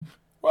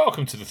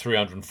Welcome to the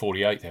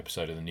 348th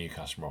episode of the New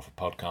Customer Offer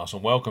Podcast,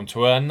 and welcome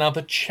to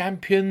another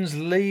Champions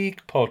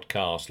League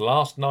podcast.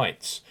 Last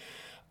night's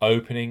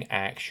opening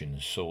action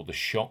saw the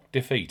shock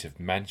defeat of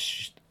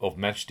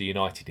Manchester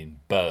United in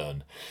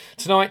Bern.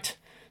 Tonight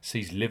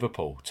sees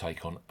Liverpool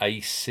take on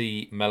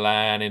AC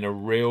Milan in a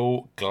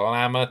real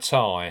glamour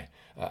tie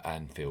at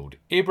Anfield.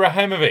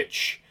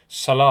 Ibrahimovic,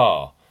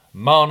 Salah,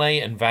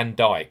 Mane and Van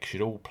Dijk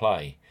should all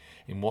play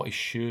in what is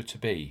sure to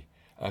be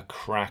a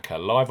cracker.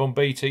 Live on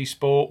BT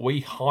Sport,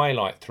 we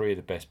highlight three of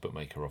the best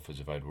bookmaker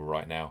offers available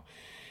right now.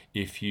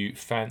 If you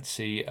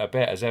fancy a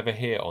bet, as ever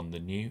here on the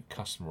New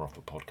Customer Offer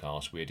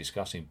Podcast, we are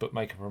discussing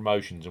bookmaker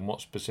promotions and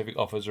what specific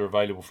offers are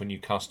available for new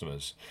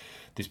customers.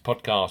 This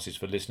podcast is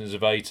for listeners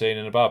of 18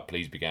 and above.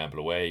 Please be gamble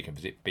aware. You can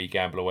visit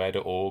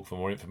begambleaware.org for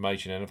more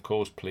information, and of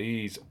course,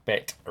 please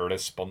bet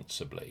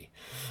responsibly.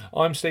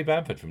 I'm Steve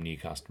Bamford from New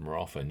Customer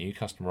Offer,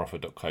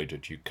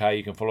 newcustomeroffer.co.uk.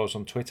 You can follow us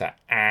on Twitter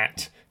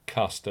at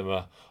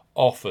Customer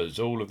Offers.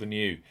 All of the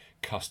new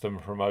customer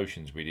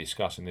promotions we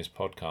discuss in this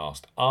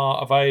podcast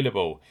are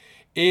available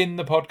in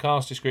the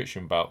podcast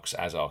description box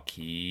as our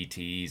key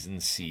T's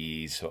and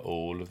C's for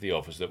all of the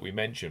offers that we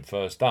mentioned.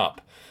 First up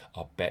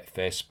are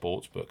Betfair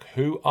Sportsbook,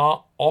 who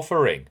are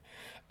offering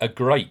a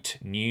great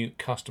new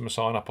customer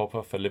sign-up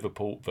offer for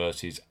Liverpool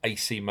versus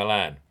AC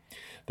Milan.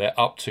 They're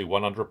up to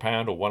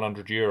 £100 or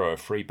 €100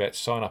 free bet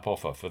sign-up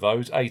offer for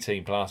those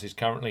 18 plus is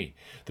currently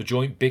the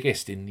joint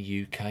biggest in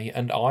the UK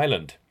and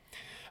Ireland.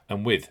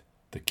 And with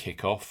the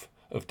kick-off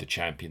of the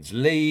Champions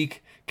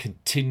League,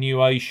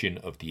 continuation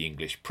of the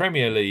English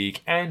Premier League,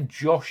 and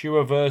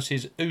Joshua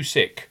versus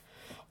Usyk,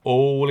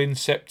 all in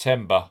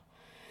September,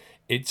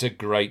 it's a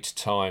great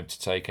time to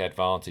take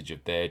advantage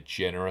of their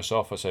generous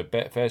offer. So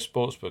Betfair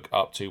Sportsbook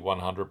up to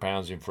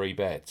 £100 in free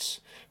bets.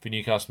 For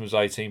new customers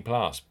 18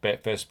 plus,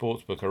 Betfair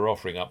Sportsbook are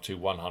offering up to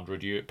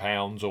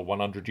 £100 or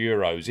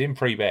 €100 in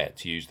free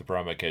bets. Use the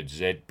promo code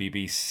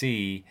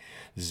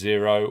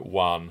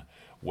ZBBC01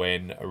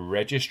 when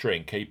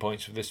registering. Key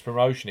points for this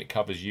promotion: it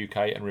covers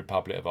UK and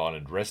Republic of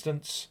Ireland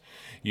residents.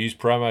 Use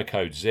promo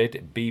code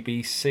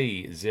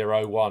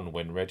ZBBC01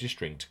 when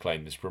registering to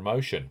claim this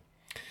promotion.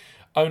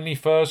 Only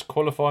first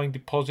qualifying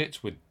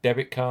deposits with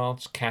debit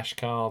cards, cash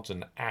cards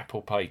and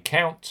Apple Pay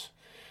count.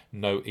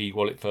 No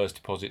e-wallet first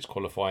deposits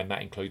qualifying.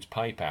 That includes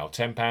PayPal.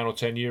 £10 or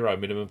 €10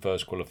 minimum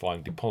first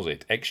qualifying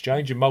deposit.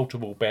 Exchange and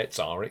multiple bets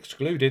are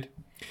excluded.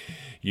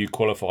 You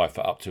qualify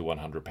for up to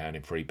 £100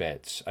 in free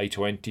bets. A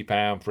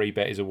 £20 free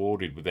bet is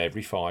awarded with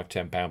every 5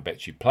 £10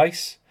 bets you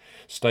place.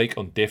 Stake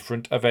on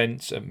different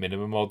events at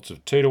minimum odds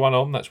of 2 to 1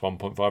 on, that's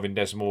 1.5 in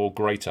decimal or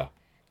greater.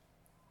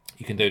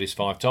 You can do this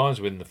 5 times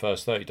within the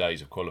first 30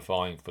 days of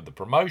qualifying for the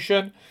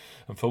promotion,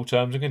 and full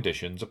terms and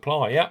conditions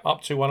apply. Yep,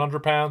 up to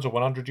 £100 or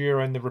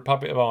 €100 in the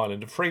Republic of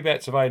Ireland, and free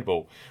bets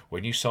available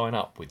when you sign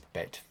up with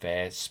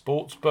Betfair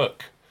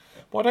Sportsbook.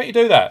 Why don't you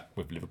do that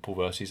with Liverpool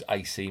versus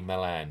AC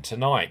Milan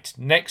tonight?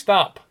 Next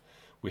up,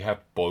 we have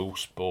Boyle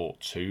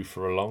Sports, who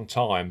for a long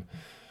time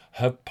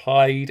have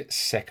played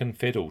second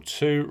fiddle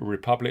to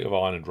Republic of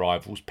Ireland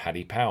rivals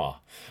Paddy Power.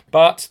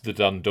 But the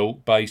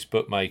Dundalk-based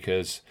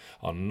bookmakers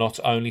are not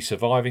only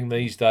surviving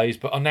these days,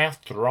 but are now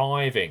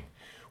thriving,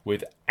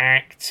 with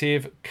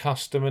active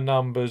customer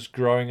numbers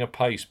growing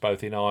apace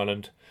both in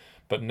Ireland,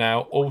 but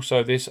now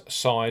also this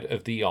side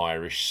of the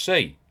Irish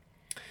Sea.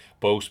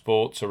 Boyle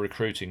Sports are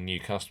recruiting new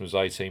customers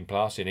 18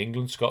 plus in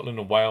England, Scotland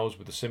and Wales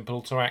with a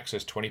simple to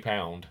access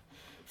 £20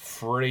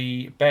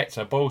 free bets.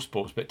 So Boyle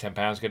Sports bet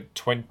 £10, get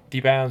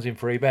 £20 in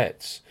free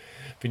bets.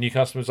 For new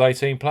customers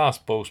 18 plus,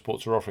 Boyle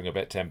Sports are offering a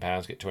bet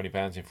 £10, get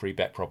 £20 in free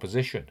bet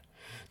proposition.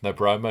 No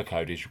promo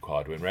code is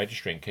required when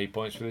registering. Key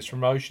points for this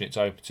promotion: it's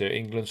open to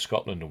England,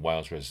 Scotland and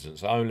Wales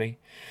residents only.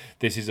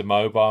 This is a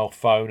mobile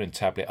phone and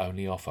tablet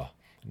only offer.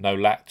 No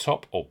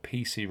laptop or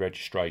PC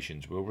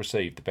registrations will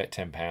receive the bet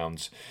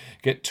 £10,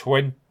 get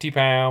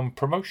 £20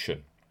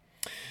 promotion.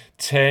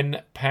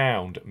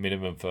 £10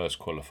 minimum first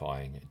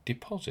qualifying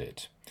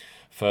deposit.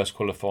 First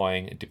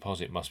qualifying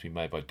deposit must be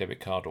made by debit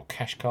card or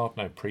cash card.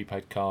 No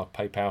prepaid card,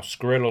 PayPal,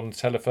 Skrill or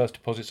Teller first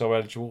deposits are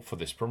eligible for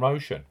this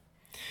promotion.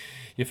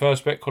 Your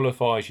first bet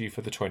qualifies you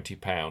for the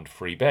 £20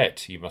 free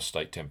bet. You must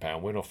stake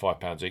 £10 win or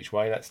 £5 each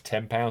way. That's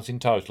 £10 in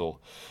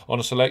total. On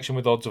a selection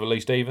with odds of at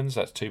least evens,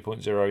 that's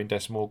 2.0 in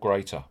decimal or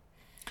greater.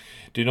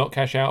 Do not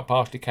cash out,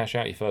 partially cash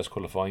out your first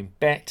qualifying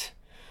bet.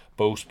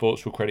 Boyle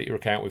Sports will credit your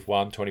account with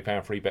one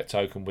 £20 free bet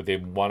token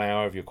within 1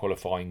 hour of your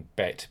qualifying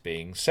bet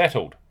being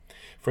settled.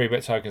 Free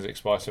bet tokens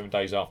expire 7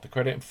 days after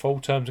credit and full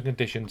terms and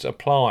conditions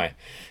apply.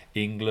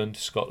 England,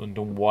 Scotland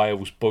and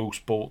Wales Boyle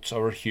Sports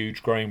are a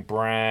huge growing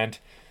brand.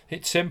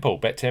 It's simple.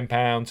 Bet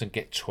 £10 and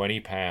get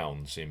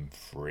 £20 in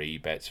free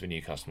bets for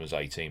new customers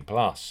 18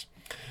 plus.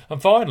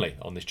 And finally,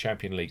 on this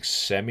Champions League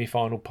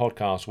semi-final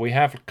podcast, we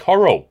have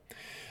Coral,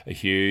 a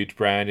huge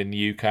brand in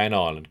the UK and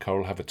Ireland.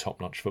 Coral have a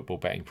top-notch football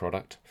betting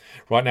product.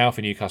 Right now,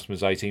 for new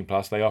customers 18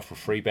 plus, they offer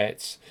free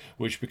bets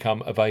which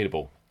become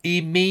available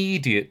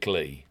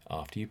immediately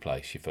after you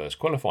place your first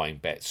qualifying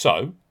bet.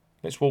 So,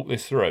 Let's walk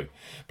this through.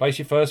 Place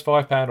your first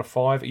 £5 or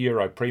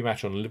 €5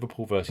 pre-match on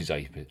Liverpool versus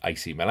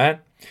AC Milan,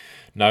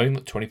 knowing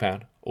that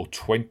 £20 or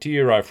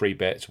 €20 free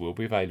bets will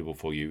be available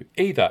for you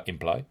either in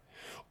play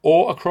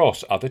or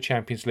across other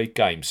Champions League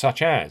games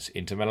such as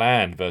Inter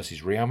Milan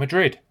versus Real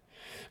Madrid,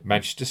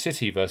 Manchester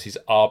City versus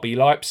RB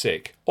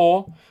Leipzig,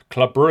 or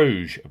Club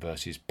Brugge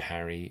versus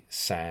Paris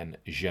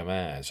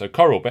Saint-Germain. So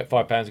Coral, bet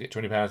 £5, get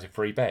 £20 in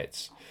free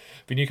bets.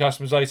 For new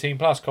customers 18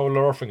 plus, Coral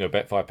are offering a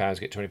bet £5,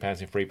 get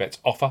 £20 in free bets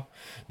offer.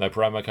 No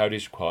promo code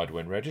is required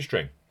when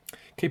registering.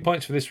 Key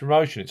points for this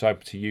promotion: it's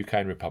open to UK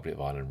and Republic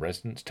of Ireland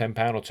residents.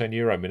 £10 or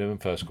 €10 minimum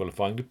first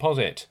qualifying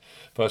deposit.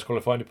 First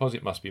qualifying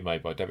deposit must be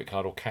made by debit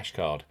card or cash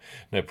card.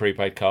 No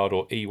prepaid card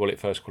or e-wallet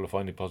first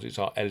qualifying deposits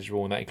are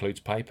eligible, and that includes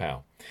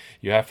PayPal.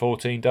 You have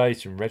 14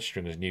 days from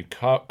registering as a new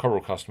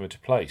Coral customer to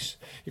place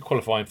your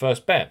qualifying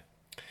first bet.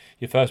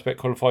 Your first bet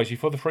qualifies you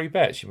for the free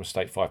bets. You must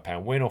stake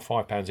 £5 win or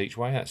 £5 each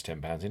way. That's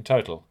 £10 in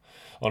total.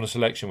 On a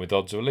selection with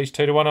odds of at least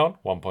 2 to 1 on,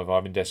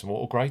 1.5 in decimal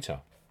or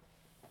greater.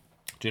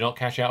 Do not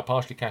cash out or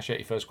partially cash out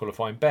your first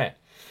qualifying bet.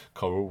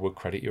 Coral will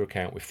credit your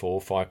account with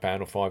 4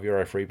 £5 or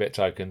 €5 free bet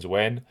tokens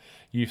when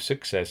you've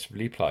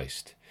successfully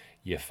placed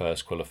your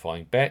first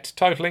qualifying bet,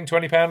 totaling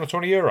 £20 or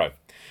 €20.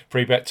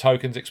 Free bet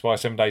tokens expire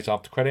 7 days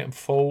after credit, and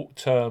full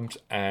terms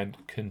and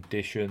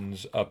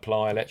conditions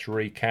apply. Let's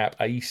recap.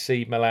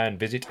 AC Milan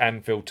visit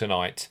Anfield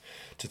tonight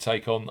to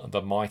take on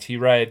the mighty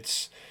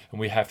Reds, and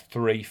we have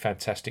 3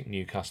 fantastic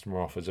new customer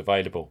offers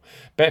available.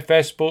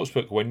 Betfair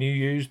Sportsbook, when you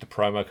use the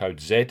promo code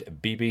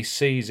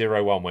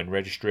ZBBC01 when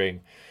registering,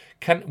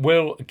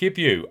 will give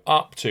you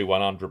up to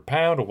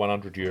 £100 or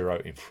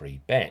 €100 in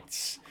free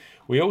bets.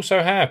 We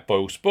also have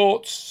Boyle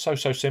Sports, so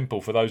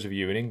simple for those of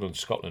you in England,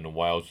 Scotland and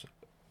Wales,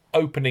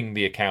 opening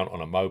the account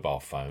on a mobile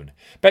phone.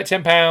 Bet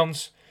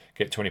 £10,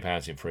 get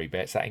 £20 in free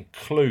bets. That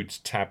includes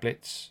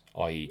tablets,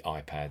 i.e.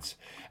 iPads,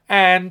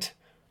 and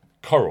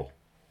Coral.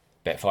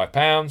 Bet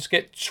 £5,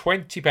 get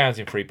 £20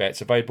 in free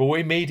bets available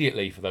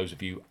immediately for those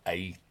of you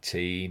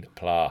 18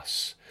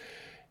 plus.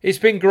 It's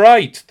been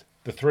great.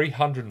 The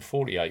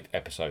 348th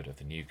episode of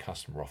the new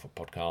Customer Offer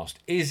podcast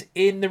is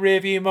in the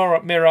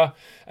rearview mirror,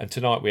 and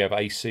tonight we have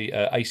AC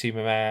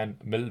Milan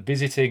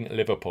visiting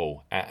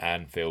Liverpool at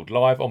Anfield,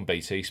 live on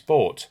BT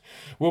Sport.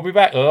 We'll be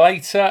back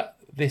later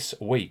this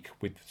week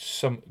with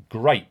some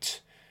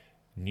great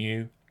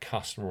new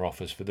customer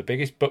offers for the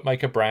biggest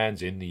bookmaker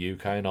brands in the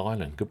UK and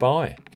Ireland. Goodbye.